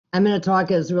I'm going to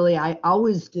talk, as really I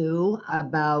always do,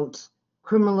 about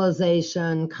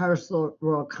criminalization,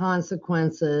 carceral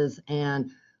consequences,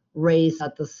 and race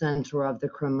at the center of the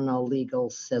criminal legal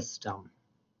system.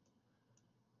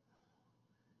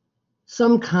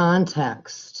 Some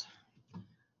context,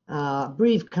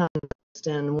 brief context,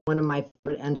 and one of my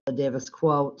favorite Angela Davis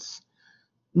quotes: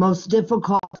 most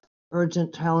difficult,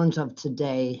 urgent challenge of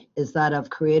today is that of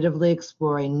creatively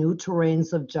exploring new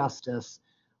terrains of justice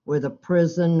where the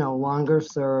prison no longer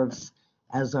serves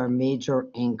as our major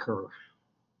anchor.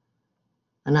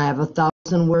 And I have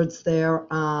 1,000 words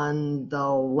there on the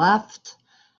left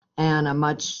and a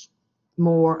much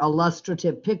more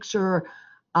illustrative picture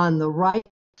on the right.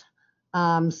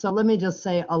 So let me just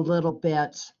say a little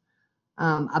bit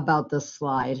about this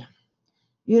slide.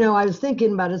 You know, I was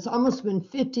thinking about it, it's almost been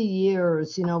 50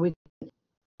 years, you know, we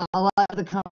a lot of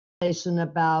the conversation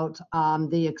about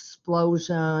the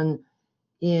explosion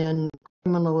in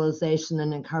criminalization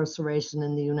and incarceration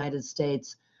in the United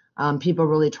States. People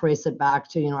really trace it back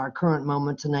to, you know, our current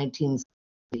moment to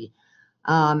 1960.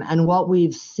 And what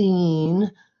we've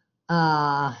seen,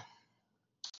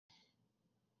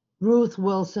 Ruth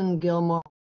Wilson Gilmore,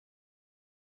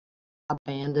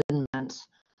 abandonment,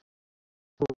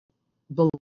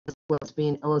 what's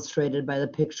being illustrated by the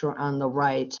picture on the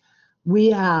right. We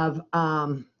have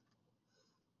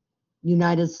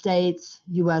United States,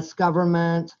 U.S.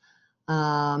 government,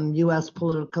 U.S.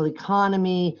 political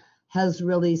economy has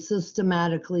really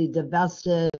systematically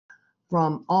divested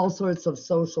from all sorts of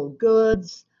social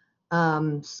goods,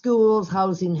 schools,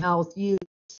 housing, health, youth,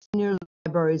 seniors,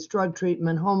 libraries, drug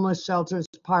treatment, homeless shelters,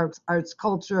 parks, arts,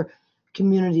 culture,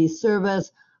 community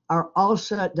service are all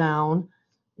shut down,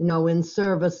 you know, in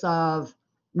service of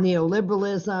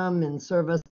neoliberalism, in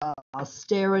service of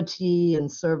austerity, in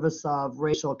service of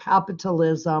racial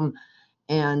capitalism.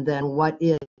 And then what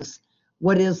is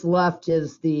left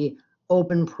is the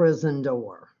open prison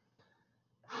door.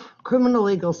 Criminal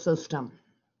legal system.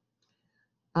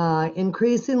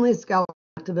 Increasingly, scholar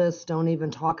activists don't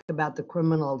even talk about the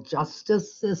criminal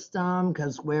justice system,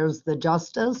 because where's the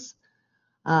justice?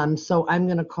 So I'm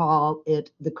going to call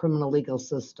it the criminal legal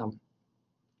system.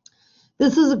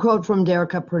 This is a quote from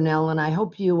Derricka Purnell, and I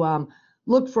hope you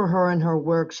look for her and her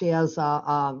work. She has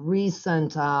a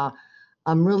recent,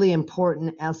 really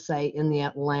important essay in The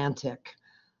Atlantic.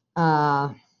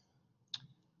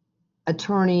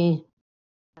 Attorney,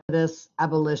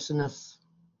 abolitionist.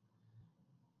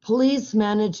 Police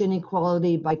manage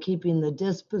inequality by keeping the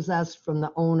dispossessed from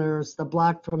the owners, the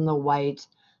black from the white,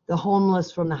 the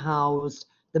homeless from the housed,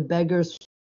 the beggars.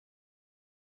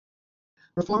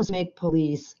 Reforms make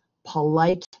police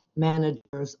polite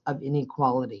managers of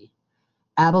inequality.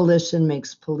 Abolition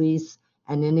makes police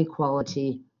and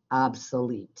inequality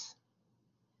obsolete.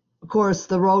 Of course,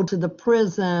 the road to the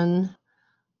prison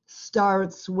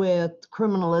starts with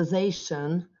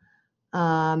criminalization,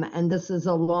 and this is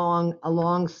a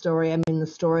long story. I mean, the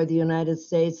story of the United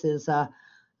States is a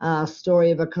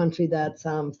story of a country that's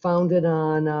founded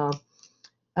on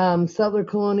settler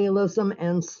colonialism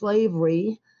and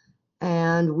slavery.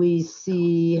 And we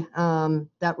see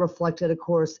that reflected, of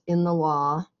course, in the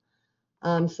law.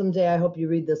 Someday I hope you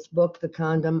read this book, The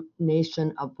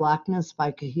Condemnation of Blackness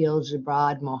by Kahil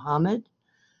Jibrad Mohammed.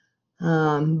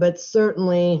 But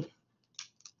certainly,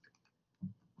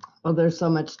 well, there's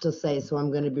so much to say, so I'm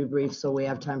going to be brief so we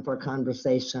have time for a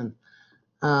conversation.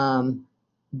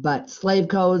 But slave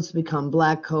codes become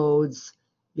black codes,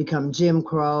 become Jim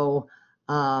Crow,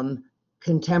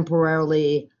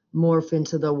 contemporarily morph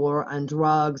into the war on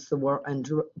drugs, the war on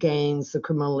gangs, the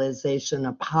criminalization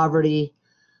of poverty.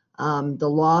 The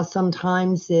law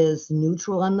sometimes is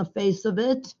neutral on the face of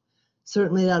it.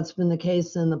 Certainly that's been the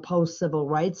case in the post-civil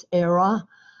rights era.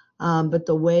 But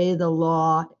the way the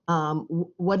law,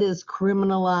 what is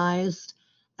criminalized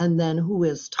and then who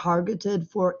is targeted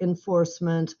for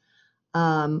enforcement,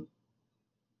 almost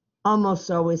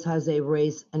always has a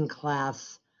race and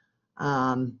class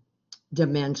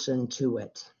dimension to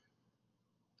it.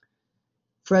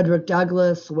 Frederick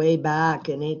Douglass, way back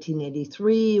in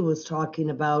 1883, was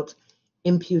talking about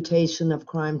imputation of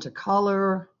crime to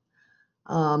color.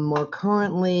 More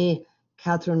currently,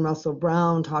 Catherine Russell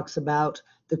Brown talks about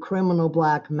the criminal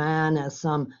black man as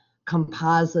some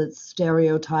composite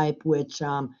stereotype which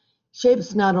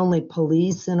shapes not only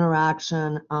police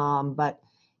interaction, but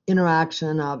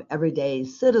interaction of everyday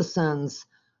citizens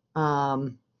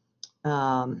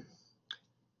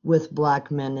with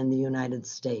black men in the United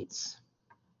States.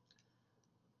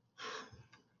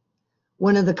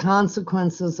 One of the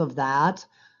consequences of that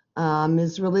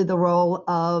is really the role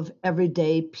of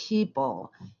everyday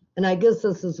people. and I guess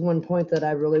this is one point that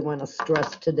I really want to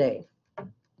stress today.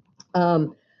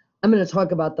 I'm going to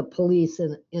talk about the police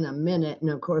in a minute,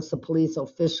 and of course the police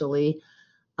officially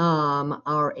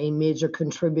are a major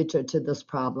contributor to this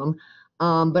problem.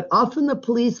 But often the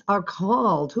police are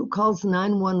called. Who calls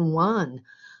 911?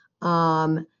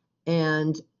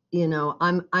 And you know,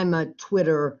 I'm a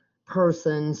Twitter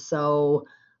person, so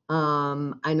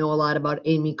I know a lot about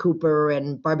Amy Cooper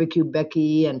and Barbecue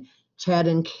Becky and Chad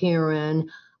and Karen.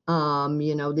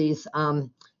 You know, these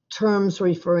terms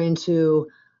referring to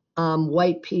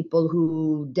white people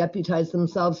who deputize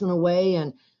themselves in a way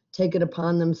and take it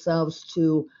upon themselves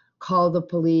to call the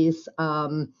police,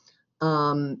 you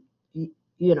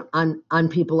know, on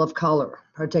people of color,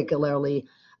 particularly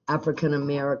African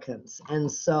Americans. And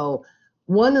so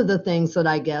one of the things that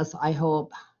I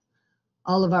hope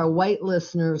all of our white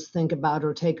listeners think about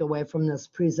or take away from this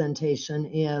presentation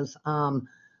is,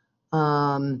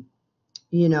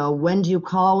 you know, when do you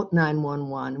call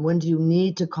 911? When do you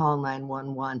need to call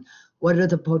 911? What are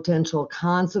the potential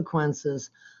consequences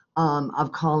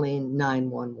of calling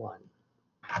 911?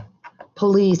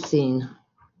 Policing.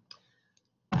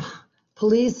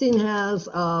 Policing has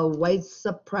a white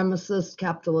supremacist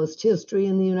capitalist history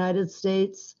in the United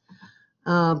States.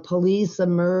 Police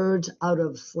emerge out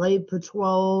of slave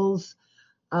patrols.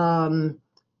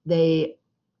 They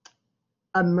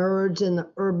emerge in the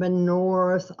urban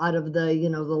north out of the, you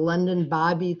know, the London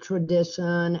Bobby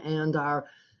tradition, and are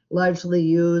largely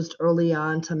used early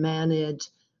on to manage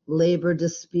labor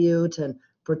dispute and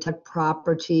protect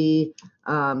property.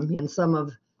 And some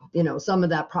of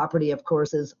that property, of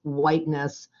course, is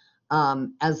whiteness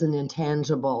as an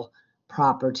intangible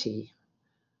property.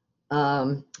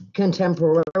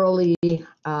 Contemporarily,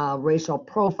 racial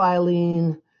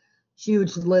profiling,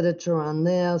 huge literature on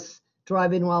this.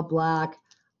 Driving while black,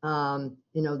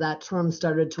 you know, that term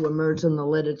started to emerge in the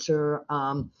literature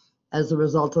as a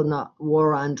result of the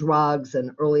war on drugs,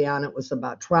 and early on it was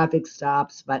about traffic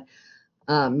stops. But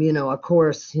you know, of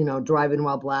course, you know, driving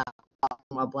while black,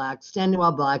 standing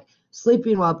while black,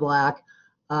 sleeping while black,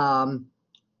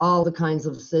 all the kinds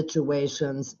of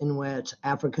situations in which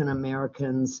African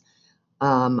Americans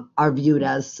are viewed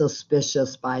as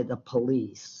suspicious by the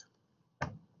police.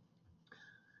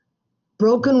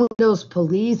 Broken windows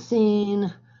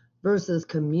policing versus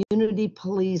community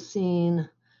policing.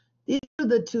 These are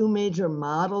the two major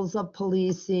models of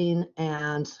policing,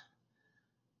 and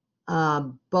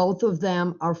both of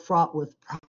them are fraught with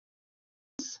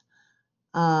problems.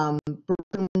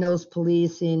 Broken windows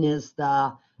policing is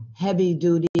the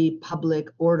heavy-duty public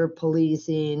order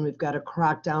policing. We've got to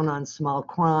crack down on small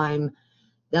crime.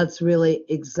 That's really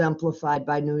exemplified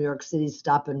by New York City's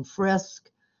stop and frisk,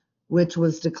 which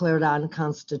was declared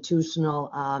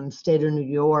unconstitutional, state of New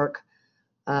York,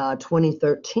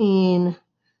 2013.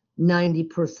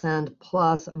 90%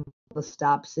 plus of the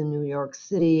stops in New York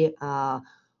City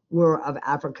were of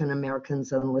African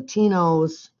Americans and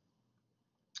Latinos.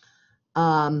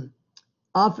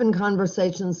 Often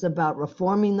conversations about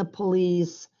reforming the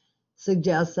police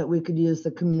suggest that we could use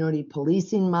the community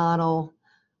policing model.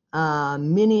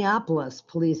 Minneapolis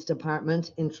Police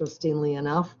Department, interestingly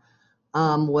enough,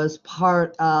 was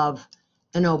part of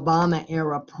an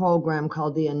Obama-era program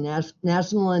called the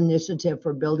National Initiative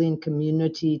for Building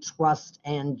Community Trust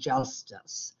and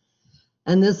Justice.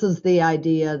 And this is the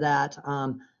idea that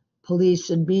police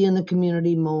should be in the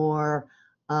community more.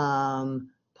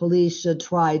 Police should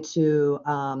try to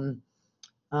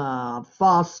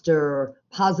foster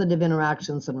positive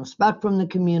interactions and respect from the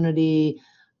community.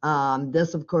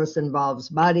 This, of course, involves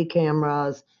body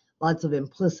cameras, lots of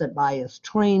implicit bias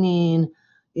training,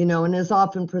 you know, and is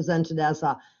often presented as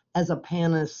a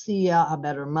panacea, a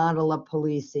better model of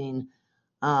policing.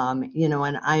 You know,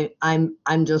 and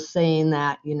I'm just saying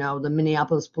that, you know, the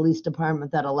Minneapolis Police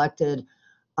Department that elected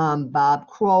Bob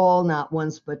Kroll not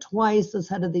once but twice as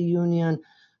head of the union,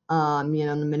 you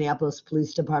know, the Minneapolis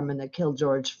Police Department that killed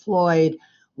George Floyd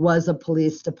was a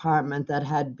police department that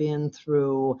had been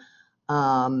through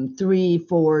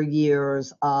 3-4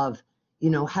 years of, you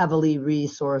know, heavily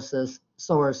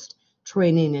sourced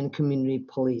training in community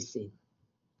policing.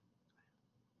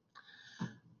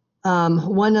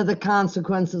 One of the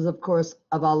consequences, of course,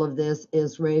 of all of this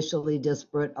is racially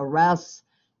disparate arrests,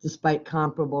 despite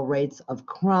comparable rates of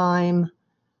crime.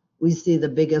 We see the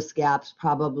biggest gaps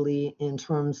probably in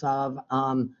terms of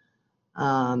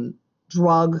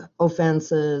drug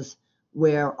offenses,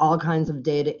 where all kinds of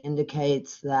data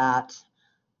indicates that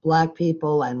Black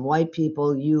people and white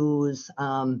people use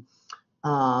a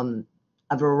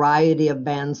variety of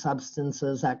banned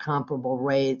substances at comparable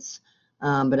rates,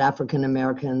 but African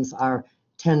Americans are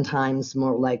 10 times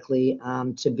more likely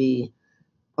to be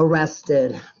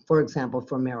arrested, for example,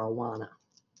 for marijuana.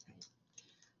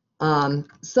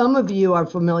 Some of you are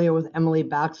familiar with Emily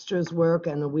Baxter's work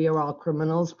and the We Are All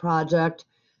Criminals project,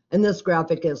 and this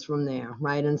graphic is from there,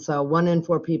 right? And so 1 in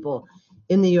 4 people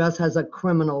in the US has a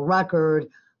criminal record,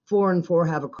 4 in 4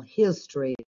 have a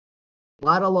history. A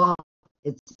lot of law,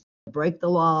 it's break the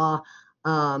law,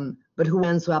 but who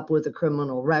ends up with a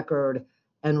criminal record?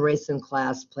 And race and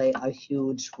class play a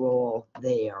huge role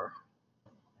there.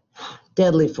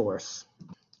 Deadly force.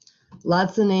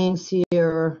 Lots of names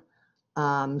here.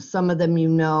 Some of them you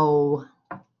know,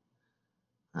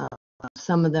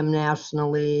 some of them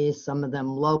nationally, some of them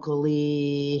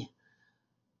locally.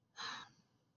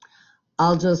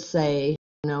 I'll just say,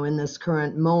 in this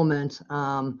current moment,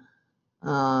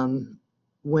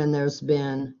 when there's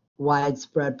been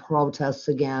widespread protests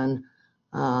again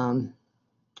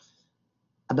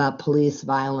about police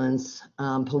violence,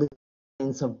 police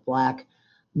violence of Black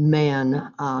men,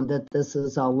 that this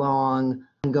is a long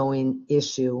ongoing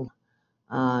issue.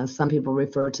 Some people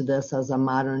refer to this as a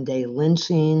modern day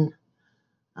lynching.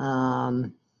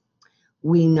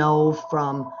 We know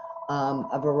from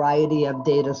a variety of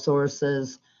data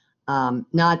sources,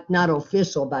 not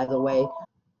official, by the way.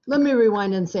 Let me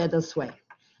rewind and say it this way.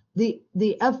 The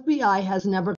FBI has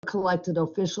never collected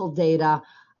official data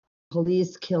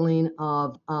police killing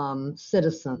of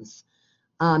citizens.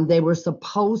 They were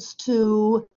supposed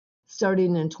to,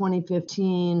 starting in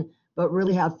 2015, but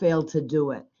really have failed to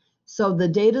do it. So the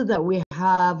data that we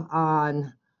have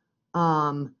on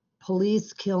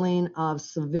police killing of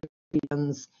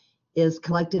civilians is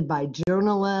collected by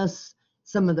journalists.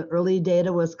 Some of the early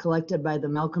data was collected by the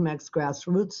Malcolm X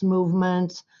grassroots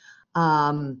movement.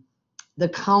 The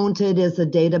Counted is a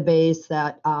database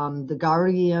that The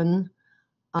Guardian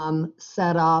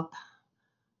set up.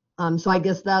 So I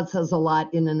guess that says a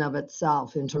lot in and of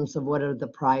itself in terms of what are the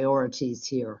priorities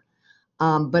here.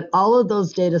 But all of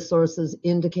those data sources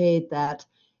indicate that,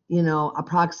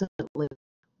 approximately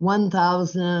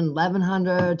 1,000,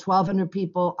 1,100, 1,200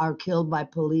 people are killed by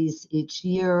police each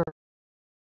year.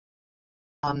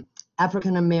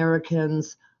 African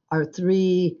Americans are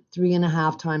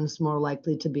 3.5 times more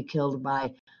likely to be killed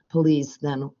by police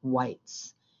than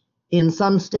whites. In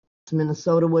some states,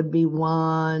 Minnesota would be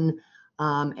one,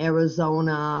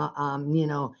 Arizona,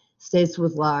 states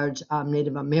with large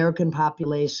Native American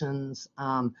populations,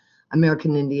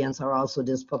 American Indians are also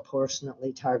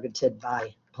disproportionately targeted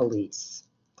by police.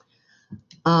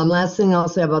 Last thing I'll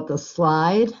say about the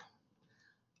slide.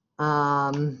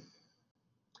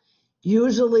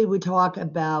 Usually we talk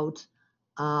about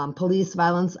police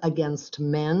violence against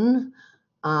men,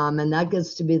 and that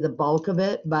gets to be the bulk of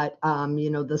it. But,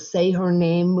 the Say Her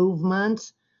Name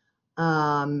movement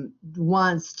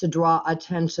wants to draw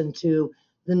attention to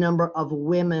the number of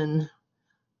women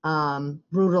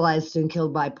brutalized and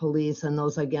killed by police. And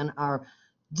those, again, are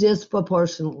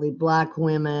disproportionately Black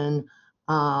women,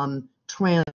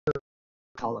 trans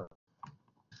color.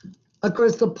 Of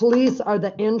course, the police are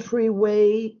the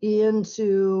entryway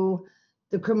into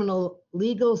the criminal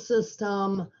legal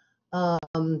system,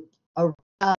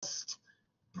 arrest,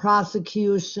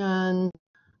 prosecution,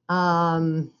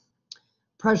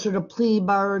 pressure to plea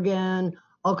bargain,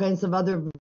 all kinds of other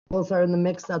variables are in the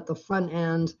mix at the front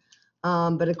end.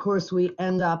 But of course, we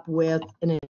end up with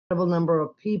an incredible number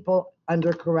of people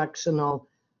under correctional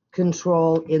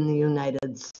control in the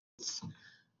United States.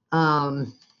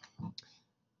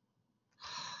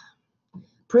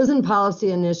 Prison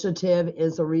Policy Initiative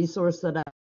is a resource that I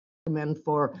recommend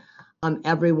for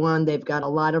everyone. They've got a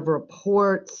lot of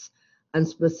reports on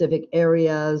specific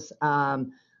areas of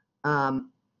the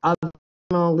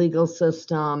criminal legal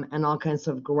system and all kinds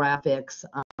of graphics.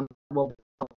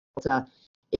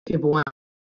 If people want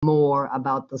more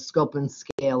about the scope and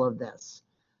scale of this.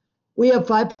 We have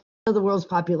 5% of the world's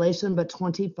population, but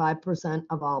 25%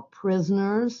 of all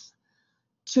prisoners.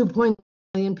 2.2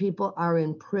 million people are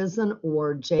in prison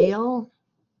or jail.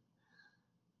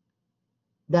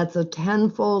 That's a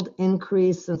tenfold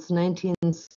increase since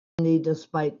 1970,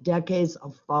 despite decades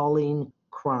of falling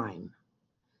crime.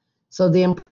 So the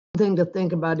important thing to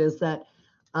think about is that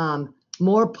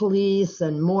more police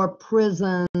and more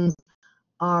prisons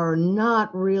are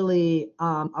not really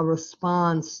a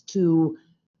response to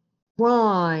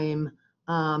crime.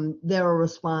 They're a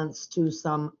response to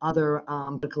some other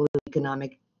political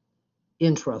economic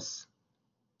interests.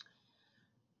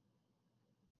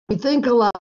 We think a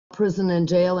lot about prison and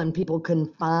jail and people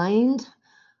confined,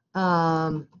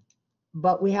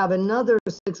 but we have another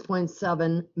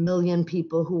 6.7 million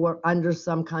people who are under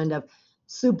some kind of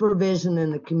supervision in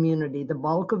the community. The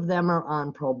bulk of them are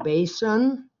on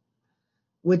probation,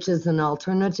 which is an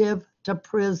alternative to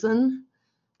prison.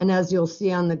 And as you'll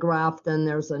see on the graph, then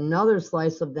there's another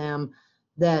slice of them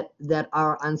that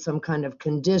are on some kind of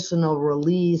conditional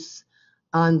release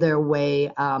on their way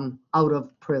out of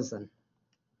prison.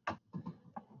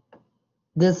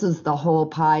 This is the whole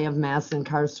pie of mass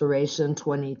incarceration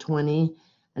 2020,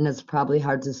 and it's probably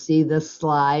hard to see this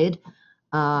slide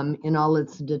in all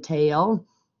its detail.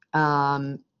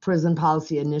 Prison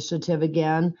Policy Initiative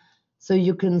again. So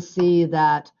you can see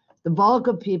that the bulk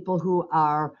of people who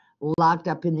are locked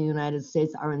up in the United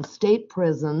States are in state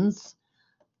prisons.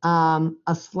 A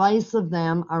slice of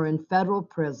them are in federal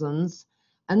prisons.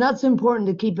 And that's important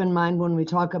to keep in mind when we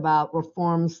talk about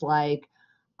reforms like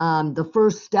the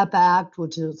First Step Act,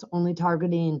 which is only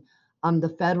targeting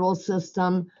the federal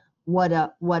system, what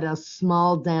a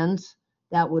small dent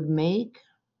that would make.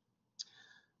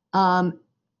 Number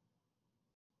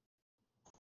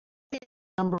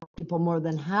of people, more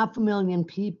than 500,000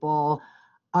 people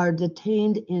are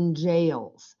detained in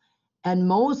jails, and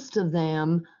most of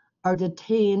them are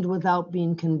detained without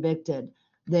being convicted.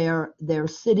 They're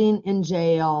sitting in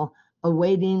jail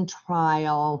awaiting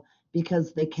trial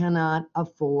because they cannot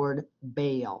afford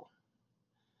bail.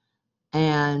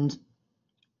 And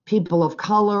people of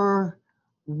color,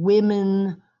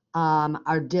 women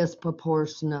are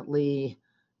disproportionately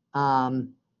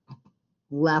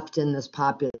left in this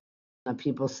population of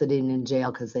people sitting in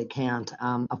jail because they can't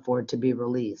afford to be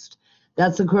released.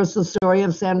 That's, of course, the story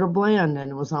of Sandra Bland,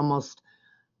 and it was almost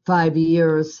 5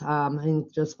 years, I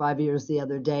think just 5 years the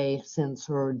other day, since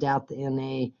her death in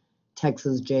a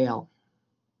Texas jail.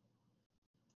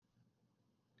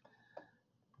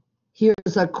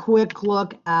 Here's a quick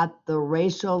look at the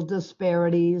racial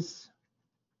disparities.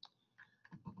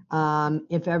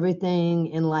 If everything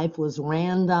in life was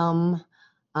random,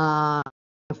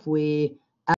 if we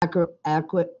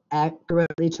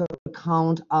accurately took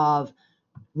account of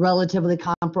relatively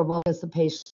comparable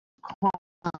participation,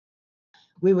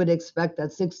 we would expect that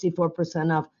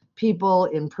 64% of people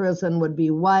in prison would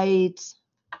be white,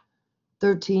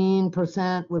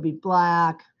 13% would be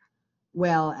black.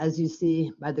 Well, as you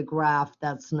see by the graph,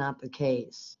 that's not the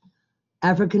case.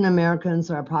 African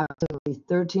Americans are approximately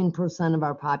 13% of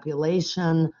our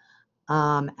population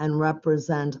and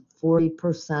represent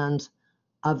 40%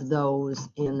 of those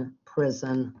in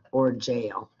prison or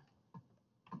jail.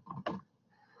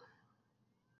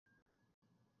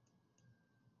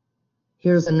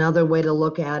 Here's another way to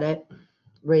look at it,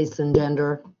 race and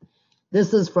gender.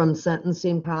 This is from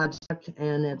Sentencing Project,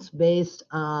 and it's based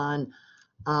on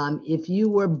if you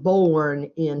were born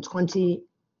in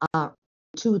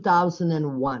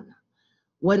 2001,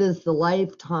 what is the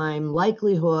lifetime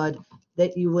likelihood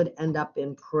that you would end up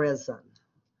in prison?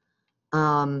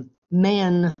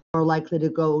 Men are likely to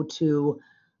go to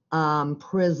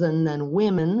prison than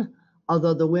women,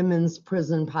 although the women's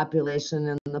prison population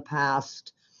in the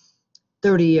past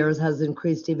 30 years has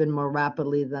increased even more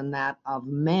rapidly than that of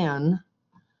men.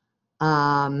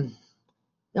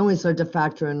 Then we start to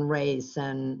factor in race,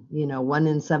 and 1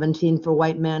 in 17 for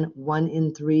white men, 1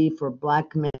 in 3 for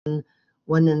black men,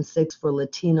 1 in 6 for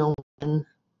Latino men.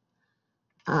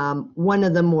 One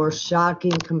of the more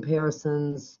shocking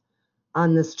comparisons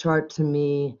on this chart to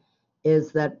me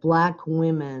is that black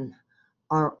women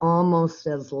are almost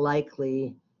as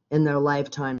likely in their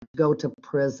lifetime to go to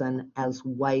prison as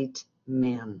white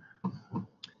men.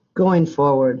 Going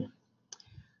forward,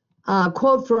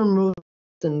 quote from Ruth,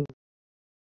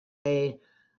 a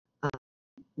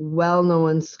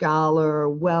well-known scholar,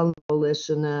 well-known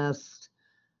abolitionist,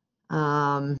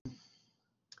 author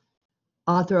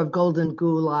of Golden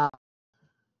Gula.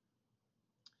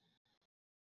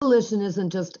 Abolition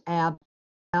isn't just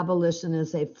abolition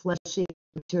is a fleshy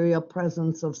material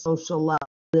presence of social love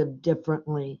lived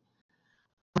differently.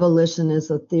 Abolition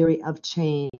is a theory of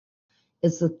change.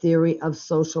 It's a theory of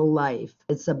social life.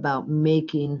 It's about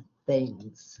making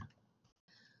things.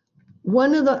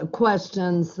 One of the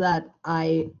questions that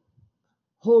I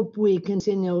hope we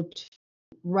continue to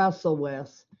wrestle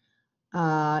with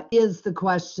is the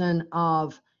question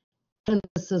of, can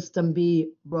the system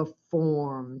be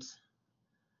reformed?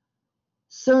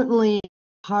 Certainly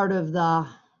part of the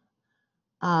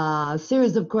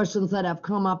series of questions that have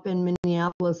come up in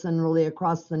Minneapolis and really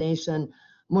across the nation,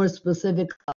 more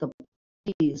specifically the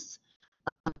police.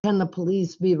 Can the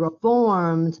police be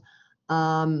reformed?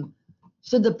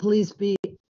 Should the police be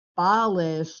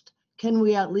abolished? Can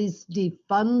we at least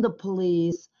defund the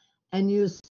police and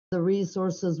use the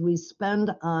resources we spend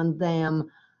on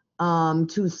them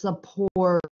to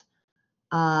support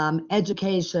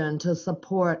education, to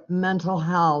support mental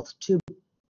health, to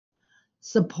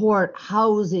support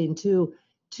housing, to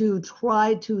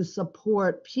try to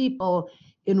support people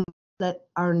in ways that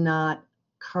are not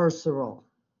carceral.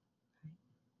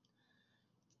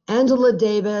 Angela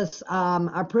Davis,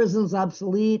 Our Prisons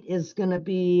Obsolete, is going to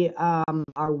be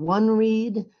our one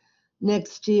read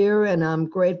next year, and I'm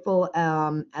grateful,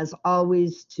 as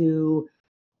always, to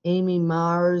Amy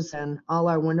Mars and all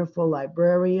our wonderful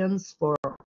librarians for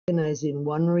organizing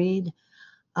one read.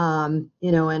 And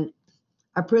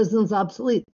Our Prisons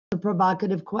Obsolete, a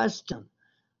provocative question.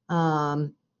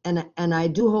 And I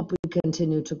do hope we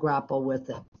continue to grapple with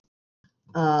it.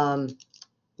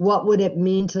 What would it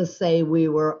mean to say we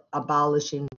were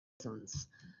abolishing prisons?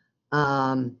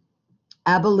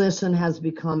 Abolition has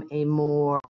become a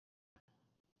more,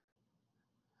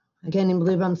 I can't even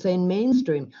believe I'm saying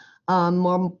mainstream,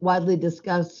 more widely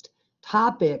discussed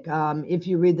topic. If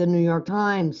you read the New York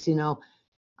Times,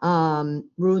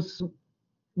 Ruth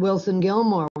Wilson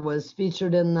Gilmore was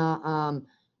featured in the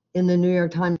New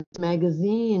York Times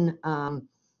Magazine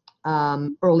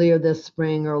earlier this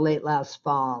spring or late last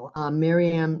fall.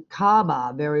 Miriam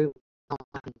Kaba, very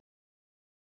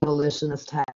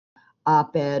abolitionist, had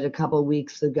op-ed a couple of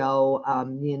weeks ago,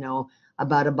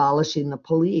 about abolishing the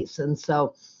police. And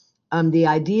so the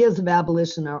ideas of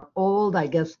abolition are old, I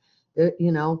guess,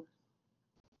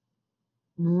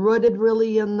 rooted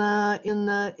really in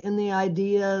the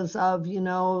ideas of,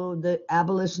 the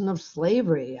abolition of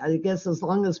slavery. I guess as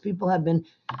long as people have been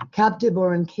captive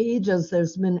or in cages,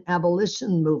 there's been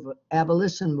abolition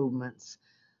movements.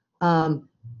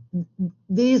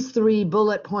 These 3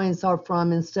 bullet points are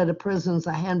from Instead of Prisons,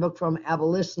 a handbook from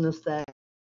abolitionists that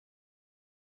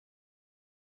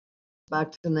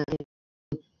back to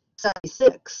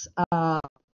 1976.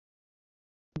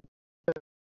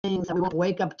 That we won't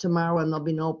wake up tomorrow and there'll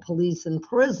be no police in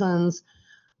prisons.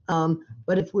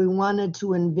 But if we wanted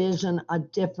to envision a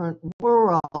different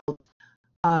world,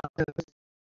 there's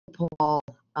multiple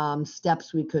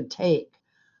steps we could take.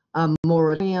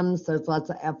 Moratoriums, there's lots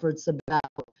of efforts about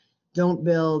don't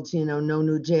build, no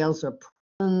new jails or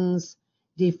prisons.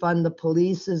 Defund the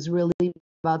police is really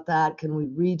about that. Can we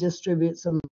redistribute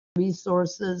some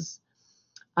resources?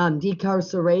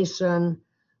 Decarceration,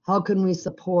 how can we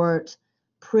support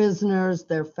prisoners,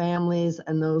 their families,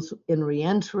 and those in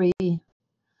reentry?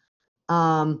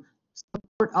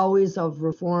 Support always of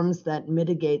reforms that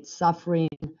mitigate suffering,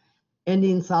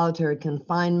 ending solitary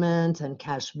confinement and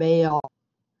cash bail.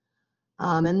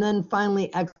 And then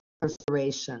finally,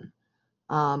 incarceration.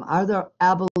 Are there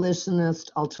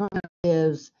abolitionist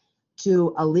alternatives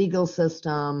to a legal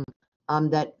system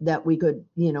that we could,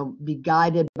 be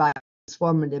guided by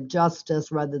transformative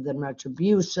justice rather than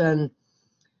retribution?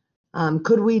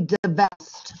 Could we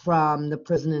divest from the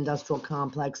prison industrial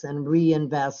complex and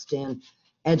reinvest in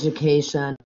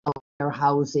education,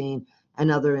 housing,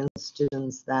 and other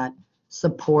institutions that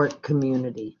support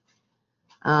community?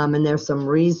 And there's some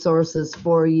resources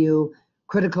for you.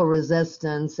 Critical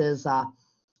Resistance is a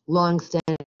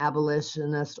longstanding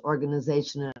abolitionist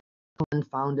organization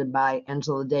founded by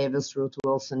Angela Davis, Ruth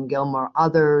Wilson Gilmore,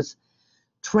 others.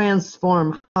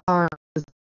 Transform Harm is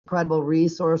an incredible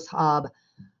resource hub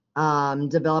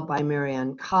developed by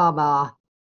Marianne Kaba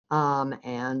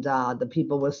and the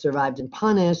People with Survived and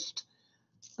Punished,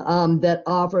 that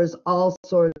offers all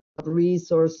sorts of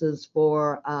resources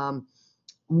for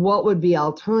what would be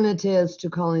alternatives to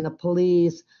calling the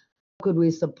police. How could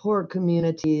we support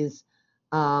communities?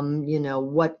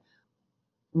 What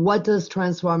does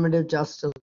transformative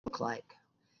justice look like?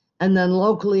 And then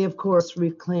locally, of course,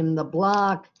 Reclaim the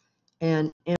Block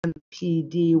and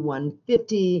MPD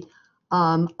 150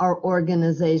 are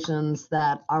organizations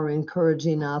that are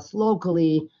encouraging us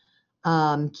locally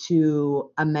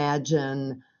to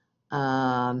imagine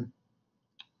defunding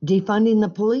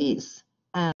the police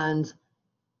and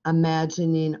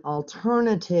imagining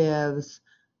alternatives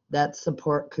that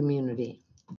support community.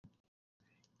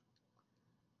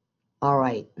 All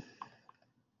right.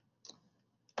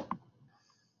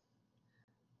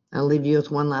 I'll leave you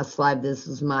with one last slide. This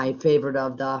is my favorite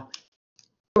of the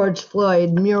George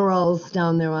Floyd murals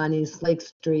down there on East Lake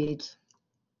Street.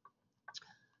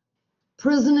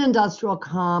 Prison industrial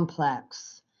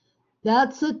complex.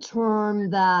 That's a term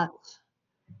that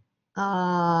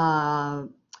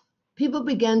people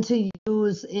began to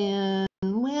use in,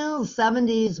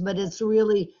 70s, but it's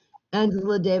really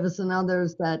Angela Davis and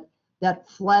others that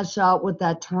flesh out what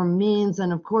that term means.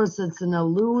 And of course, it's an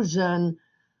allusion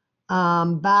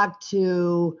back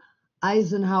to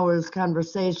Eisenhower's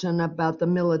conversation about the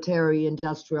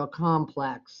military-industrial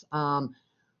complex,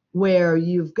 where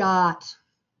you've got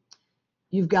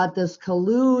you've got this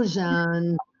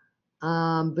collusion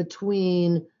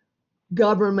between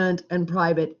government and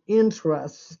private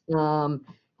interests. And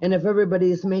if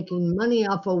everybody's making money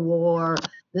off of war,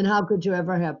 then how could you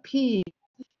ever have peace?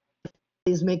 If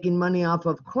he's making money off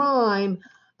of crime,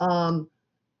 how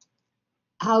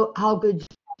could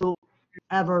you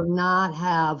ever not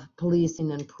have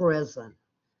policing in prison?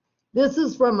 This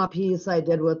is from a piece I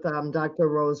did with Dr.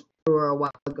 Rose Brewer a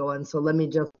while ago, and so let me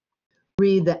just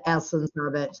read the essence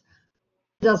of it.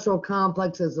 The industrial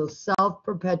complex is a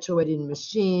self-perpetuating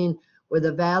machine where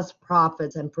the vast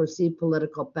profits and perceived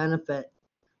political benefit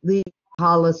lead to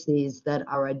policies that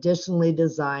are additionally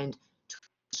designed to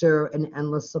ensure an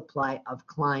endless supply of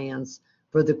clients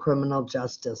for the criminal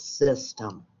justice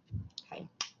system. Okay.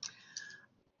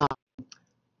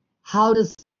 How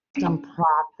does the system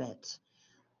profit?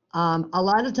 A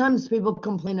lot of times people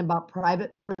complain about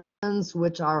private prisons,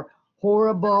 which are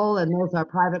horrible, and those are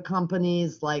private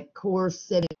companies like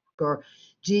CoreCivic or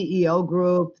GEO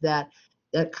Group that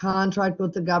contract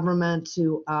with the government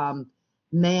to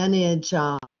manage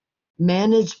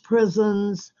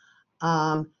prisons.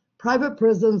 Private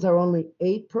prisons are only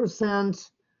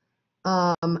 8%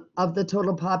 of the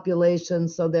total population,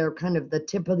 so they're kind of the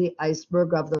tip of the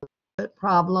iceberg of the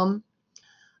problem.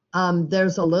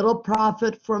 There's a little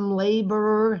profit from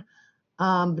labor,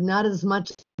 but not as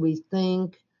much as we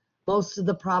think. Most of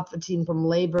the profiting from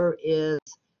labor is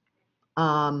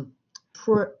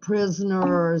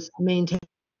prisoners maintaining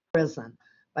prison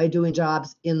by doing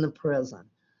jobs in the prison.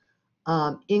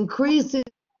 Increasing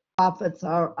profits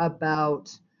are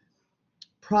about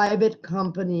private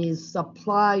companies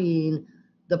supplying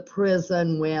the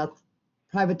prison with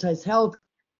privatized health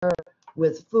care,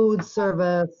 with food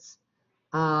service.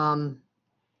 No,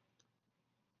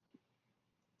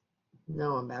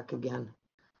 I'm back again.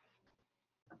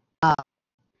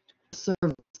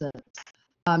 Services.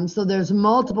 So there's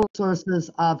multiple sources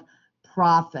of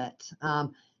profit.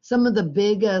 Some of the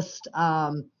biggest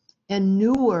and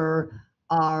newer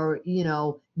are,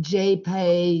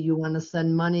 JPay. You want to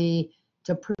send money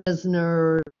to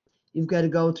prisoners, you've got to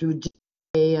go through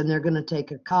JPay, and they're going to take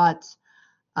a cut.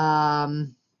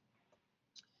 Phone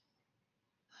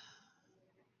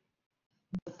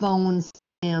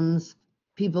scams,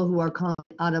 people who are coming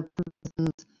out of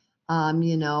prisons,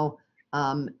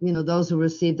 those who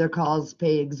receive their calls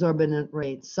pay exorbitant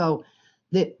rates. So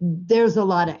there's a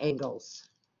lot of angles.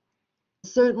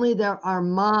 Certainly there are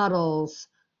models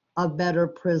of better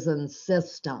prison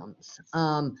systems.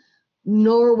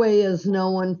 Norway is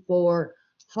known for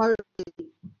hardly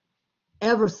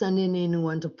ever sending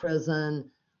anyone to prison.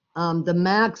 The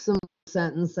maximum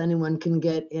sentence anyone can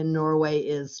get in Norway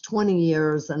is 20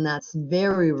 years, and that's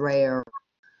very rare.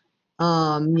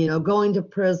 Going to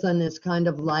prison is kind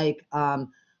of like,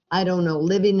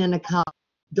 living in a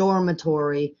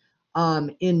dormitory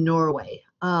in Norway.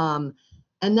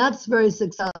 And that's very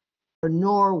successful for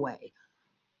Norway.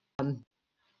 I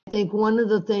think one of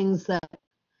the things that,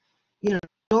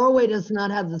 Norway does not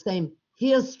have the same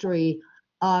history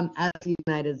as the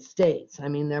United States. I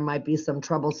mean, there might be some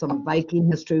troublesome Viking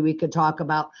history we could talk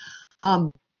about.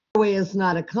 Norway is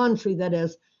not a country that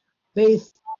is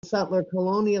based on settler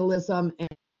colonialism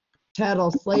and chattel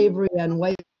slavery and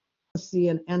white supremacy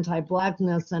and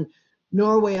anti-blackness. And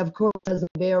Norway, of course, has a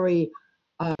very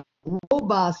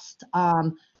robust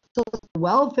social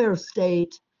welfare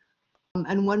state.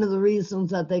 And one of the reasons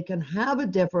that they can have a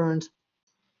different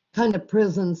kind of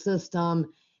prison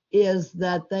system is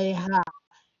that they have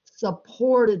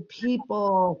supported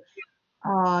people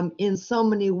in so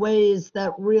many ways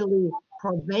that really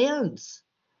prevents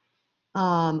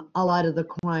a lot of the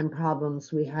crime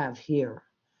problems we have here.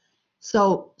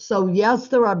 So yes,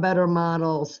 there are better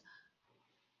models.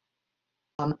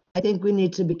 I think we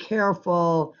need to be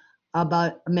careful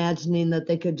about imagining that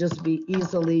they could just be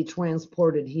easily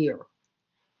transported here.